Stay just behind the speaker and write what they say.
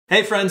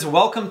Hey friends,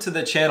 welcome to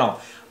the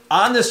channel.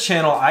 On this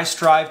channel, I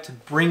strive to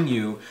bring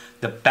you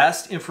the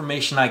best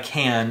information I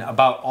can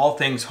about all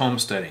things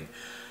homesteading.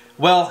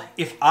 Well,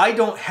 if I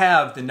don't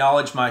have the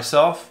knowledge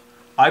myself,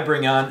 I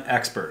bring on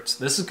experts.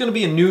 This is going to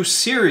be a new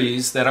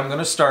series that I'm going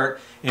to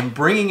start in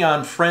bringing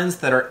on friends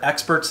that are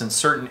experts in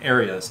certain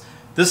areas.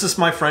 This is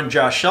my friend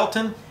Josh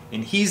Shelton,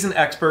 and he's an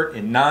expert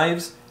in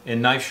knives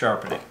and knife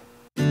sharpening.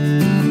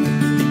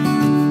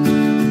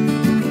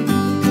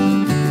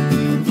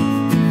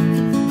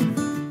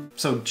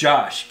 So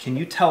Josh, can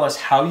you tell us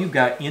how you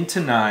got into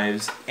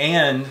knives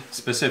and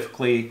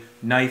specifically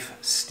knife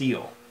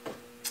steel?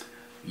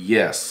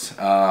 Yes.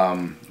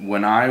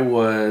 When I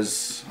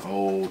was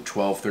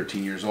 12,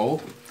 13 years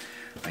old,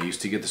 I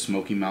used to get the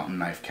Smoky Mountain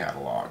knife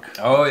catalog.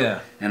 Oh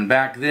yeah. And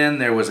back then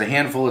there was a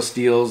handful of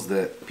steels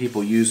that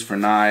people used for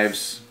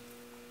knives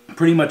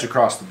pretty much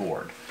across the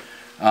board.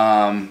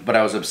 But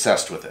I was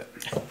obsessed with it.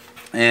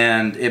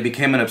 And it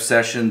became an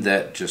obsession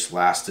that just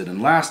lasted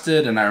and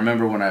lasted. And I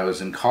remember when I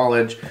was in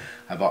college,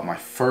 I bought my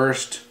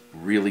first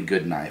really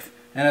good knife.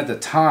 And at the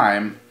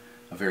time,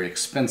 a very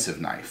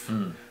expensive knife,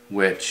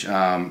 which, you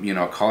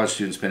know, a college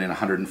student spending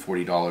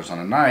 $140 on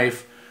a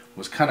knife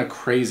was kind of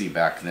crazy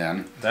back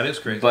then. That is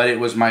crazy. But it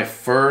was my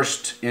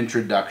first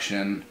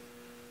introduction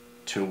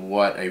to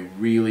what a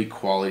really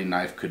quality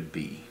knife could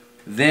be.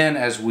 Then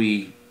as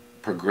we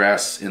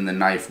progress in the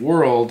knife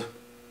world,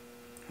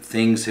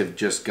 things have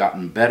just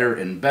gotten better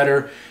and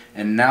better,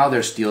 and now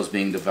there's steels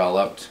being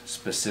developed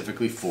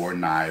specifically for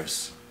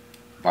knives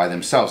by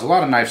themselves. A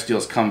lot of knife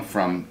steels come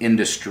from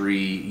industry,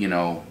 you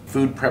know,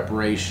 food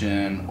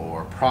preparation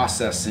or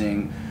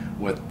processing,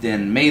 what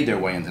then made their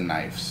way into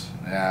knives.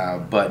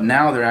 But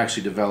now they're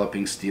actually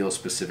developing steels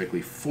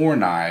specifically for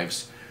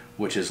knives,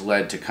 which has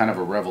led to kind of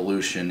a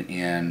revolution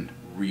in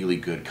really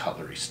good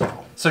cutlery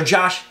steel. So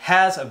Josh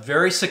has a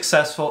very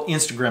successful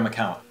Instagram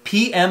account,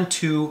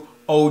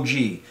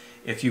 PM2OG.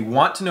 If you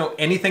want to know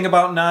anything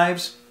about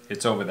knives,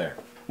 it's over there.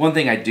 One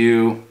thing I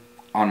do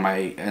on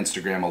my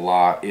Instagram a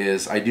lot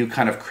is I do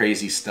kind of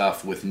crazy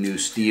stuff with new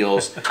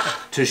steels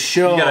to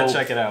show, you gotta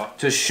check it out,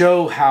 to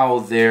show how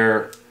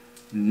they're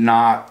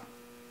not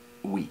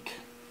weak.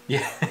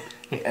 Yeah.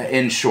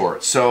 In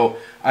short. So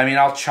I mean,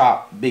 I'll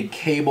chop big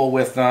cable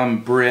with them,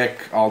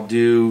 brick, I'll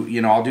do,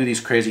 you know, I'll do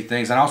these crazy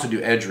things. And I also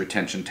do edge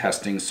retention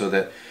testing so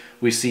that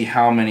we see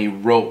how many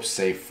ropes,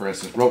 say for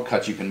instance rope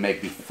cuts you can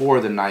make before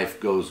the knife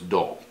goes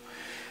dull.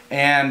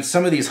 And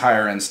some of these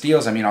higher end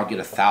steels, I mean, I'll get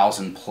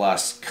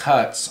 1,000+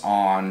 cuts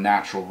on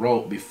natural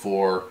rope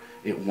before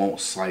it won't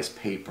slice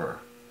paper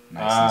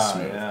nice and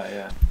smooth.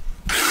 Yeah,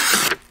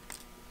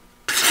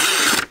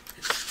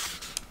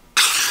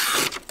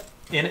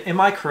 yeah. And am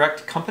I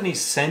correct?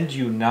 Companies send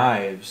you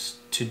knives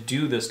to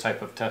do this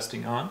type of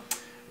testing on?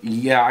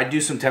 Yeah, I do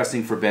some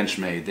testing for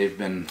Benchmade. They've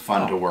been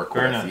fun to work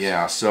with. Nice.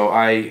 Yeah,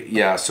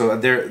 so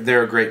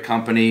they're a great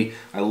company.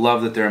 I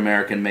love that they're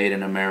American made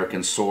and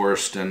American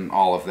sourced and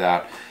all of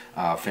that.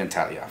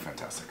 Fantastic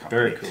company.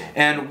 Very cool.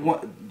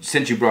 And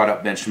since you brought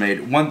up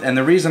Benchmade, and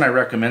the reason I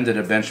recommended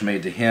a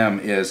Benchmade to him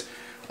is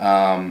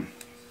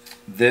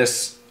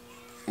this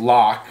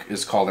lock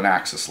is called an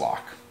axis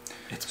lock.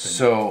 It's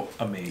been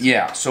amazing.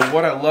 Yeah, so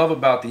what I love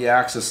about the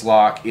axis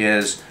lock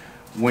is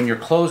when you're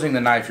closing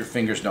the knife, your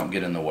fingers don't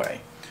get in the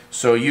way.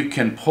 So you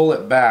can pull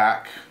it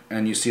back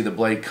and you see the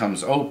blade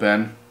comes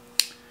open,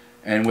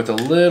 and with a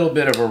little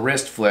bit of a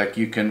wrist flick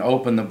you can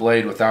open the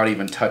blade without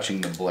even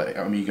touching the blade.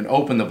 I mean, you can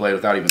open the blade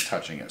without even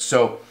touching it.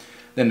 So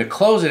then to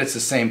close it, it's the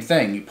same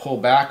thing. You pull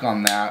back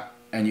on that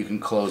and you can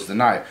close the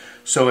knife.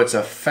 So it's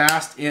a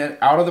fast in,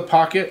 out of the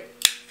pocket,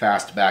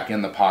 fast back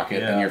in the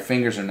pocket, and your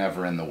fingers are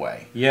never in the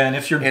way. Yeah, and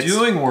if you're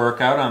doing work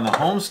out on the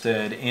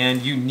homestead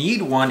and you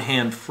need one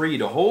hand free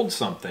to hold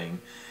something,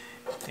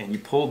 and you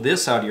pull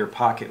this out of your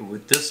pocket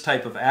with this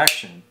type of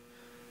action,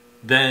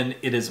 then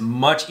it is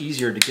much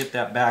easier to get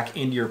that back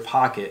into your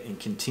pocket and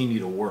continue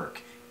to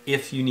work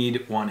if you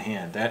need one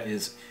hand. That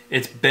is,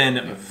 it's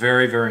been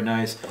very, very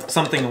nice.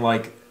 Something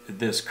like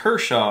this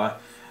Kershaw,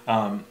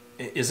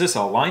 is this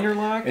a liner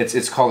lock?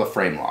 It's called a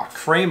frame lock.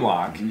 Frame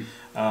lock.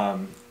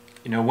 Mm-hmm.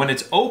 You know, when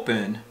it's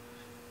open,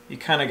 you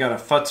kind of got to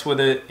futz with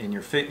it, and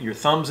your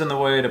thumb's in the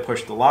way to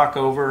push the lock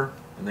over,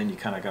 and then you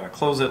kind of got to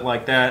close it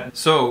like that.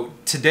 So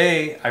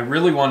today, I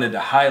really wanted to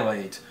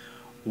highlight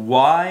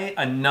why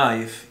a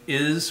knife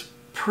is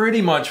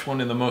pretty much one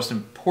of the most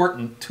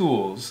important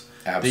tools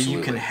that you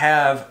can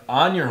have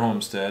on your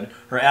homestead,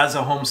 or as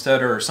a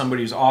homesteader or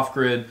somebody who's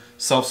off-grid,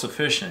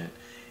 self-sufficient,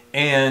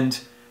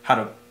 and how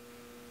to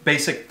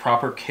basic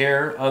proper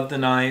care of the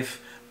knife.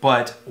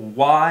 But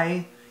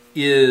why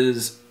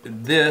is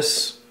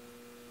this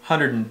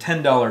 $110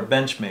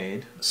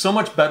 Benchmade so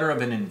much better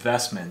of an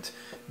investment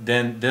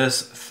than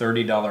this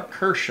 $30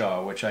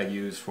 Kershaw, which I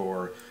use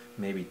for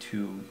maybe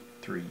 2-3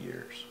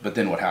 years? But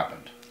then what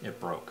happened? It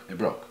broke. It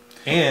broke.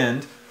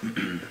 And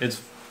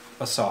it's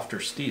a softer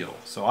steel.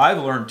 So I've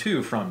learned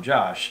too from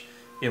Josh,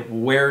 it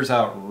wears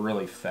out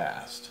really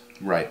fast.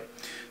 Right.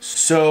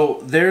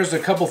 So there's a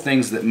couple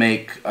things that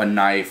make a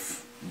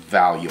knife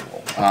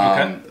valuable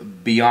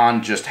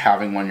beyond just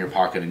having one in your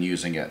pocket and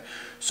using it.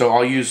 So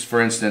I'll use,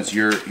 for instance,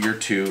 your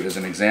two as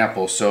an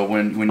example. So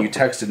when you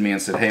texted me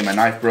and said, hey, my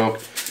knife broke,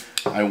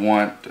 I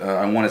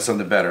wanted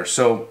something better.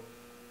 So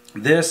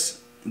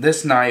this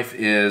knife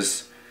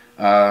is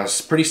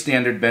pretty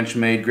standard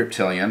Benchmade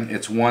Griptilian.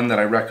 It's one that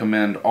I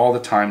recommend all the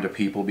time to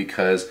people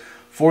because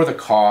for the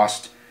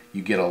cost,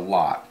 you get a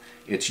lot.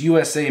 It's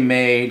USA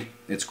made,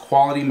 it's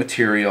quality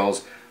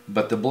materials,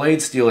 but the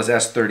blade steel is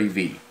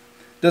S30V.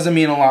 Doesn't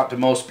mean a lot to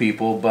most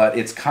people, but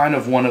it's kind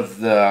of one of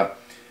the,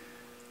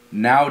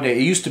 nowadays,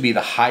 it used to be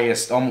the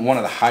highest, one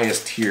of the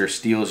highest tier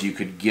steels you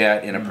could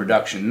get in a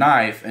production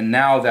knife, and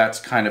now that's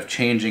kind of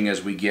changing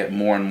as we get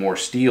more and more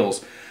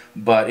steels,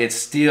 but it's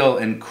still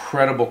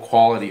incredible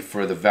quality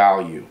for the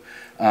value.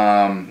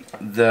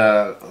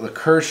 The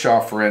Kershaw,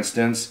 for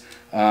instance,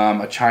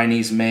 a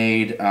Chinese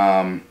made,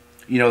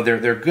 you know,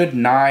 they're good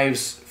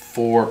knives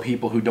for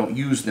people who don't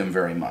use them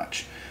very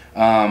much,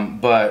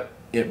 but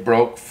it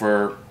broke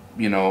for,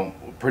 you know,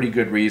 pretty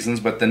good reasons.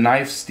 But the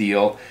knife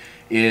steel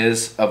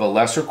is of a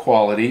lesser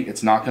quality.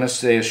 It's not going to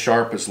stay as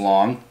sharp as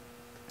long,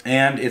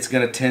 and it's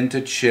going to tend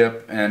to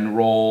chip and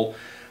roll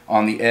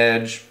on the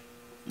edge,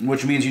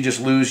 which means you just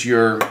lose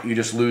your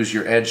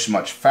edge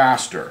much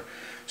faster.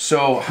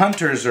 So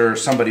hunters are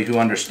somebody who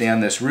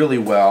understand this really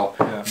well,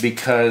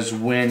 because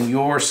when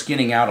you're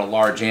skinning out a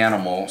large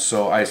animal,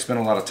 so I spent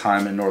a lot of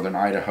time in northern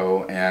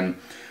Idaho, and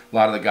a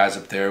lot of the guys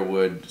up there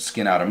would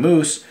skin out a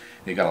moose.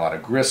 They got a lot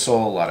of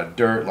gristle, a lot of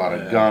dirt, a lot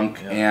of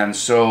gunk, and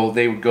so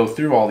they would go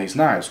through all these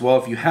knives.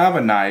 Well, if you have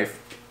a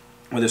knife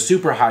with a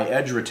super high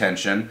edge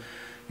retention,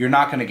 you're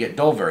not going to get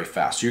dull very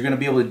fast. So you're going to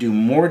be able to do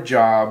more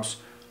jobs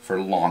for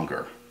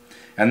longer.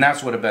 And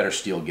that's what a better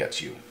steel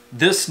gets you.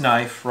 This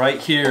knife right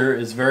here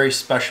is very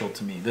special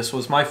to me. This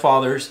was my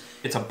father's.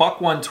 It's a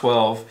buck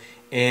 112,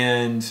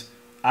 and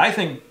I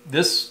think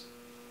this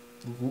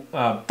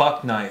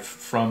buck knife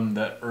from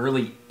the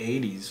early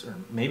 80s, or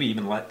maybe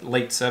even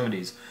late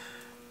 70s,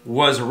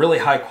 was a really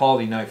high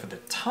quality knife at the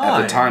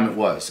time. At the time it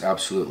was,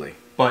 absolutely.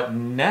 But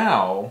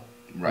now,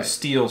 the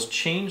steel's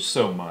changed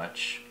so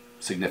much.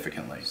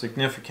 Significantly.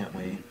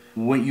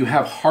 When you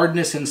have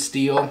hardness in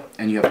steel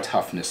and you have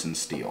toughness in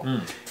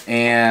steel.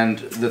 And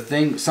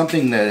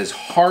something that is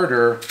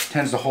harder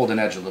tends to hold an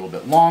edge a little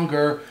bit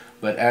longer,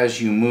 but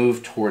as you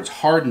move towards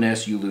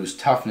hardness, you lose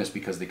toughness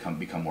because they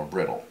become more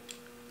brittle.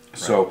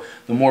 So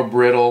the more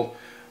brittle,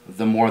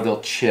 the more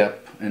they'll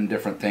chip and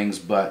different things,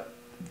 but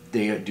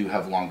they do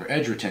have longer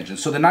edge retention.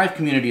 So the knife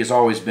community has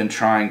always been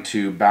trying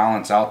to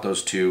balance out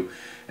those two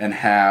and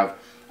have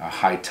a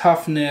high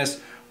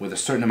toughness with a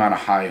certain amount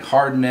of high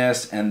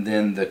hardness, and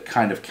then the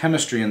kind of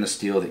chemistry in the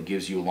steel that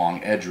gives you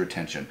long edge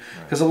retention.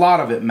 Because a lot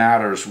of it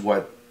matters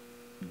what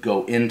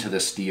go into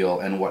the steel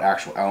and what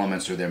actual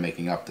elements are there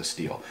making up the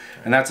steel.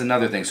 And that's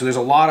another thing. So there's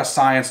a lot of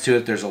science to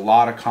it, there's a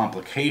lot of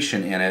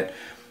complication in it,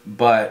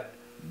 but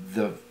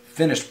the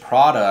finished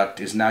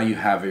product is now you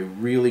have a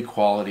really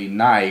quality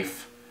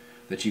knife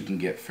that you can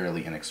get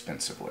fairly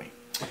inexpensively.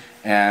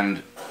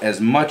 And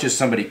as much as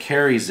somebody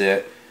carries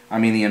it, I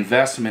mean, the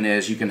investment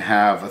is you can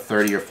have a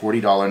 $30 or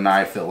 $40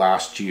 knife that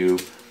lasts you,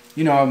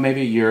 you know,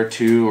 maybe a year or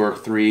two or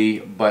three,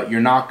 but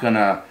you're not going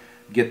to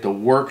get the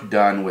work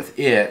done with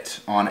it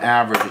on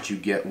average that you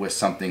get with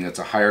something that's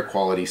a higher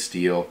quality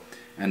steel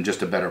and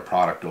just a better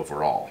product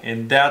overall.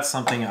 And that's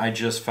something I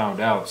just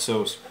found out.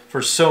 So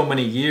for so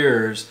many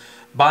years,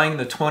 buying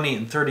the $20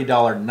 and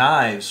 $30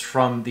 knives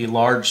from the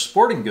large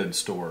sporting goods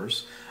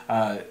stores,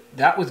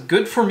 that was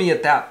good for me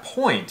at that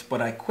point,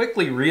 but I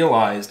quickly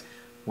realized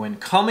when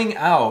coming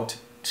out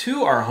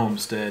to our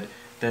homestead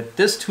that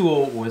this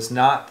tool was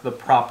not the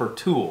proper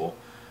tool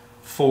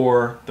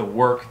for the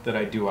work that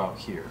I do out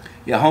here.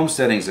 Yeah,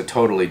 homesteading is a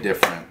totally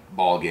different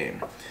ball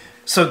game.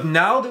 So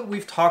now that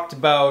we've talked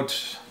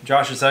about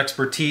Josh's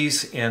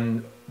expertise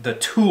in the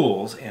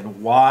tools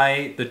and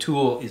why the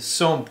tool is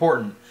so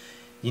important,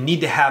 you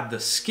need to have the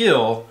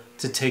skill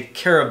to take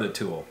care of the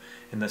tool.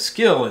 And the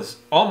skill is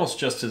almost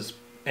just as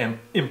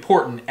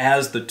important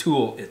as the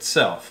tool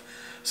itself.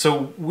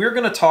 So we're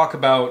going to talk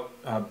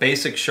about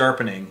basic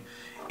sharpening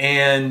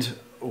and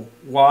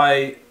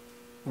why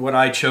what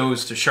I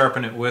chose to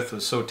sharpen it with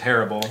was so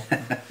terrible.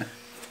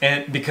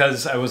 And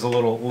because I was a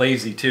little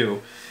lazy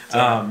too.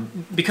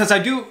 Because I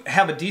do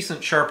have a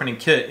decent sharpening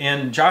kit,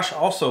 and Josh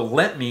also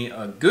lent me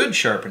a good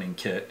sharpening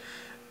kit,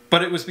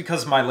 but it was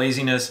because of my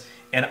laziness,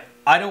 and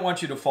I don't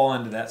want you to fall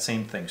into that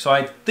same thing. So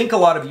I think a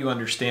lot of you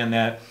understand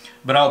that,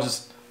 but I'll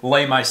just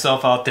lay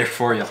myself out there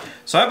for you.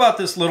 So I bought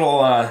this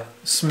little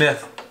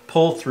Smith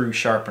pull-through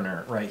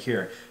sharpener right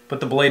here. Put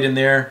the blade in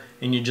there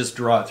and you just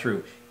draw it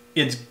through.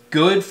 It's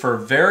good for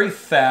very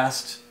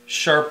fast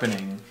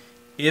sharpening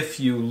if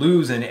you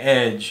lose an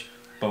edge,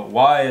 but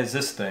why is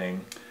this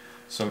thing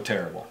so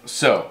terrible?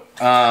 So,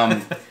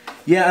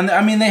 yeah, and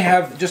I mean they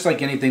have, just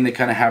like anything, they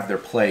kind of have their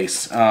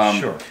place.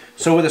 Sure.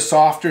 So with a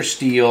softer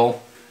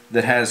steel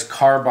that has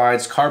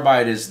carbides,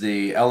 carbide is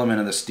the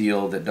element of the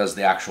steel that does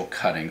the actual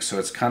cutting, so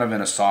it's kind of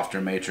in a softer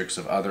matrix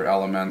of other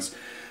elements.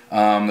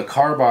 The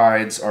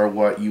carbides are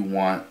what you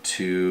want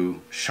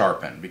to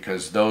sharpen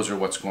because those are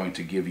what's going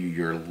to give you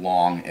your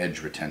long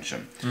edge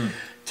retention.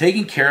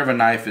 taking care of a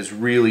knife is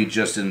really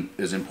just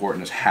as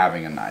important as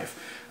having a knife.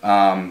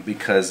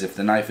 Because if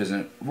the knife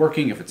isn't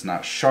working, if it's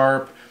not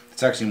sharp,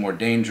 it's actually more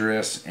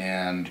dangerous,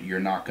 and you're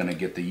not going to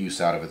get the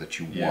use out of it that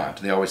you want.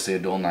 They always say a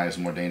dull knife is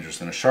more dangerous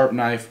than a sharp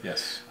knife.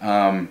 Yes.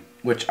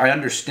 Which I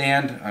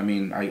understand. I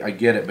mean, I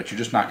get it, but you're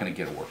just not going to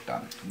get work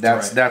done.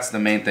 That's the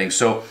main thing.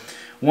 So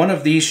one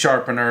of these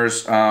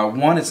sharpeners,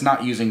 one, it's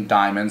not using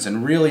diamonds,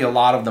 and really a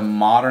lot of the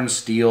modern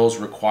steels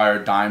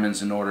require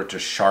diamonds in order to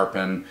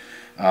sharpen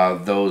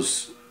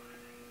those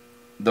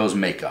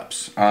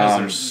makeups. Because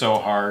they're so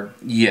hard.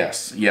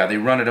 Yes. Yeah, they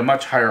run at a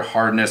much higher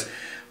hardness.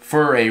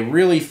 For a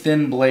really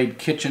thin blade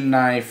kitchen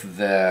knife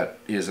that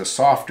is a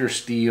softer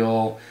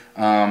steel,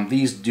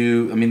 these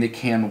do, I mean, they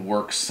can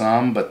work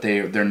some, but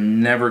they're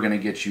never going to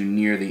get you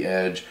near the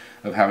edge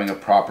of having a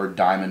proper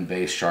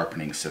diamond-based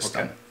sharpening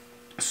system. Okay.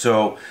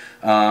 So,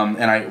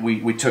 and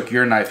we took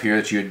your knife here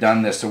that you had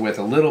done this with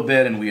a little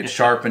bit, and we had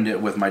sharpened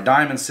it with my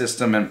diamond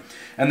system,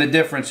 and the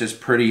difference is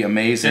pretty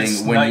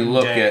amazing when you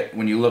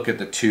look at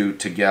the two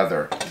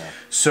together. Yeah.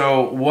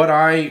 So what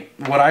I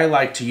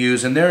like to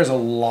use, and there's a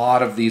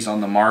lot of these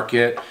on the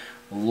market,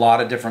 a lot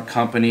of different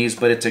companies,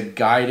 but it's a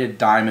guided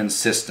diamond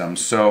system.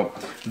 So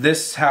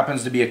this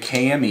happens to be a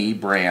KME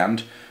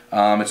brand.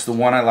 It's the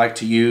one I like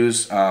to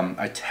use.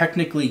 I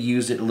technically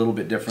use it a little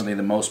bit differently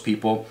than most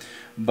people,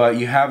 but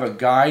you have a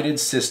guided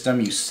system.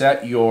 You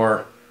set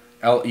your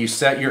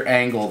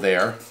angle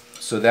there,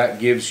 so that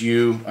gives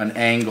you an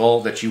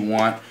angle that you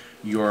want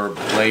your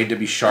blade to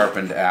be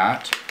sharpened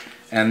at.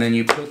 And then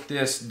you put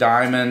these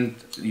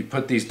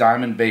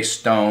diamond-based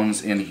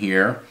stones in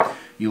here.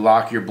 You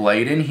lock your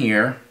blade in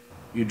here.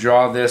 You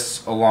draw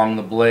this along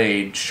the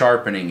blade,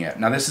 sharpening it.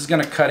 Now this is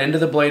going to cut into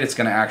the blade. It's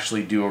going to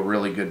actually do a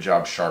really good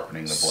job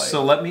sharpening the blade.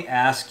 So let me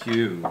ask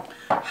you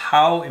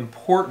how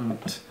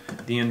important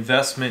the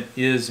investment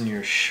is in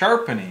your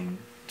sharpening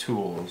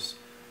tools.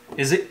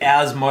 Is it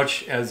as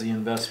much as the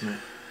investment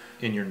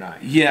in your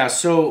knife? Yeah,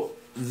 so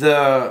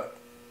the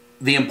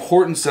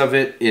importance of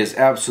it is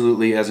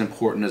absolutely as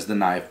important as the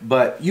knife,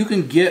 but you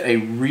can get a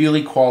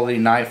really quality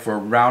knife for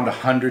around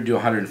 $100 to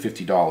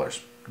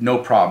 $150. No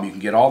problem. You can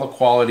get all the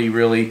quality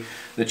really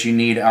that you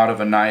need out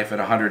of a knife at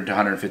 $100 to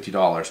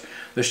 $150.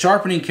 The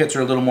sharpening kits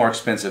are a little more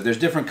expensive. There's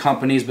different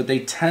companies, but they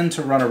tend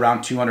to run around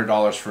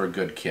 $200 for a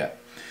good kit.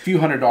 A few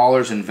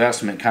 $100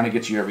 investment kind of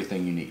gets you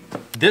everything you need.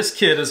 This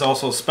kit is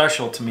also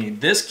special to me.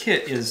 This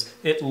kit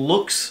it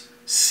looks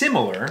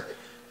similar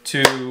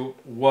to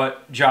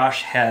what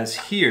Josh has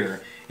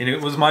here, and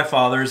it was my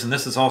father's, and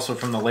this is also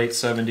from the late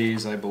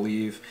 70s, I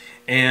believe,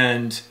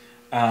 and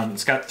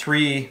it's got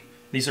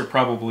these are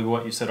probably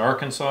what you said,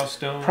 Arkansas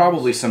stone?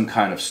 Probably some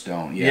kind of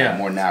stone, yeah.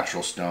 More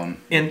natural stone,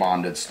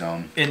 bonded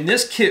stone. And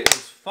this kit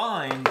was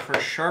fine for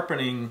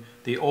sharpening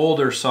the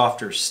older,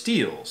 softer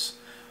steels,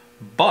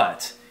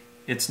 but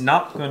it's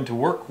not going to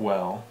work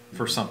well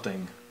for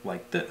something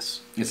like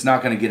this. It's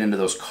not going to get into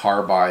those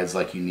carbides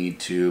like you need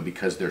to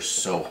because they're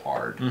so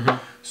hard.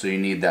 So you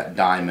need that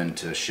diamond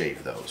to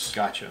shave those.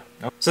 Gotcha.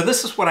 So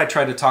this is what I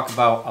try to talk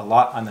about a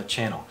lot on the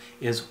channel,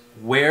 is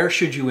where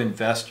should you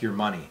invest your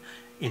money?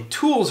 And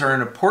tools are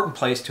an important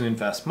place to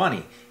invest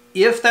money.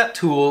 If that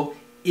tool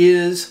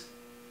is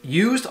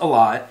used a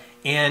lot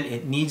and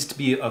it needs to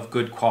be of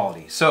good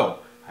quality. So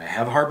I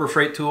have Harbor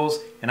Freight tools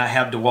and I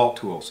have DeWalt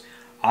tools.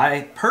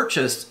 I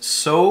purchased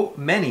so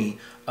many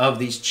of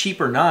these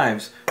cheaper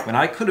knives when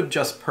I could have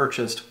just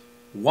purchased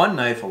one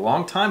knife a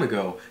long time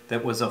ago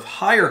that was of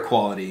higher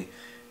quality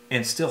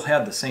and still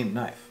had the same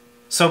knife.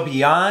 So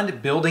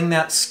beyond building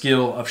that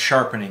skill of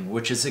sharpening,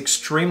 which is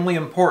extremely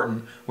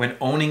important when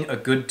owning a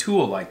good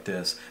tool like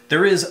this,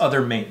 there is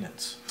other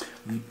maintenance.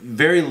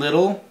 Very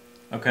little,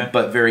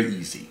 but very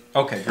easy.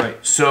 Okay,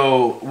 great.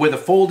 So with a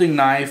folding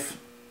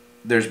knife,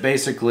 there's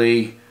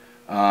basically,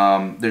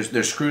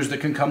 there's screws that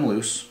can come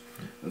loose.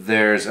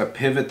 There's a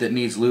pivot that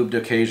needs lubed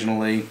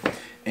occasionally,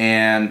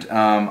 and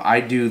I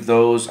do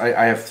those.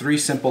 I have 3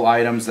 simple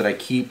items that I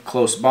keep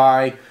close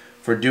by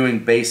for doing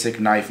basic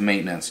knife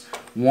maintenance.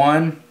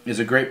 One is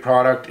a great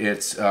product.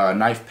 It's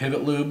knife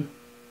pivot lube.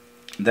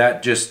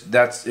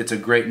 It's a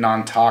great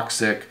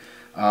non-toxic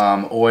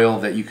oil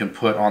that you can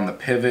put on the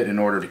pivot in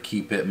order to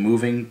keep it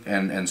moving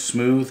and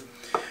smooth.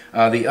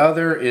 The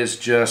other is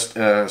just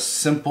a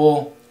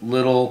simple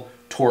little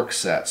torque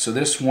set. So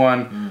this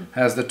one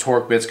has the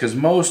torque bits, because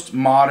most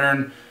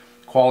modern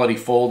quality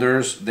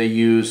folders, they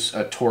use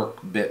a torque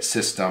bit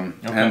system.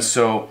 And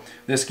so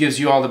this gives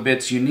you all the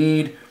bits you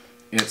need.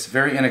 It's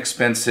very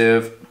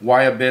inexpensive.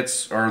 Wire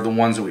bits are the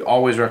ones that we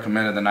always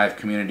recommend in the knife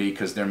community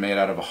because they're made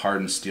out of a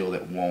hardened steel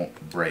that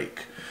won't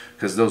break.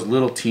 Because those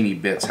little teeny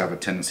bits have a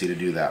tendency to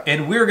do that.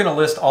 And we're going to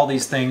list all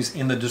these things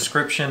in the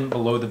description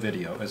below the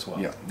video as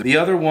well. Yeah. The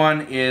other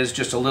one is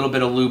just a little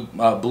bit of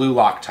blue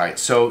Loctite.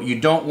 So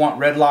you don't want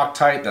red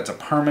Loctite. That's a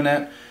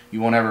permanent.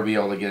 You won't ever be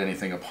able to get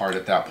anything apart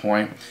at that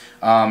point.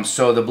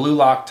 So the blue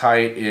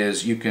Loctite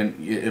is,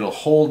 it'll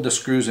hold the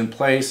screws in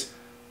place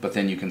but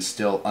then you can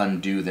still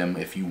undo them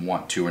if you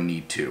want to or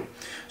need to.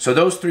 So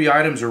those 3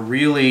 items are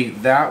really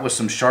that with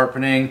some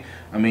sharpening.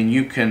 I mean,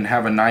 you can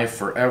have a knife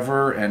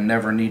forever and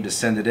never need to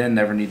send it in,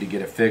 never need to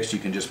get it fixed. You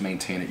can just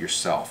maintain it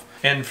yourself.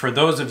 And for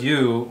those of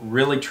you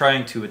really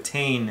trying to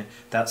attain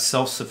that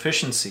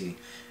self-sufficiency,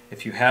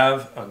 if you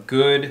have a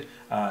good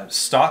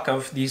stock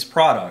of these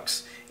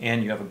products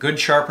and you have a good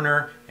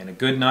sharpener and a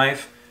good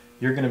knife,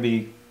 you're going to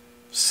be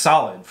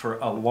solid for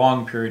a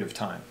long period of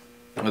time.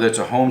 Whether it's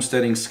a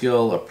homesteading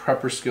skill, a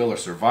prepper skill, a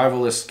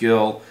survivalist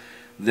skill,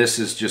 this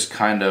is just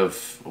kind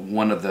of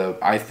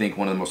I think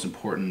one of the most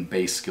important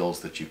base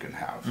skills that you can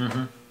have.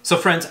 Mm-hmm. So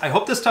friends, I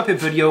hope this type of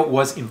video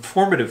was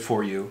informative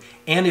for you,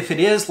 and if it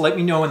is, let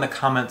me know in the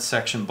comments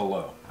section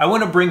below. I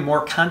want to bring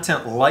more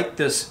content like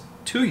this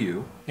to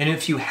you, and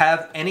if you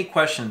have any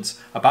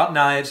questions about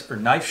knives or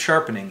knife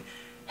sharpening,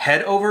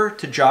 head over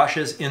to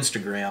Josh's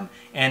Instagram,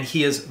 and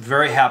he is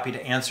very happy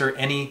to answer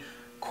any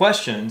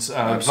questions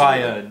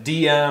via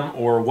DM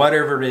or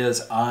whatever it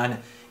is on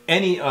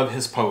any of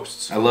his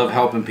posts. I love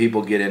helping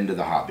people get into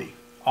the hobby.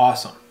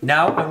 Awesome.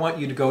 Now I want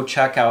you to go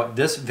check out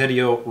this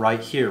video right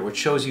here, which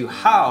shows you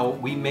how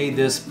we made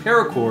this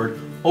paracord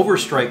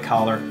overstrike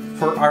collar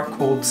for our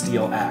cold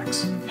steel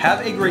axe.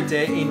 Have a great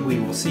day, and we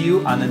will see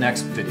you on the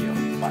next video.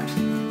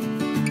 Bye.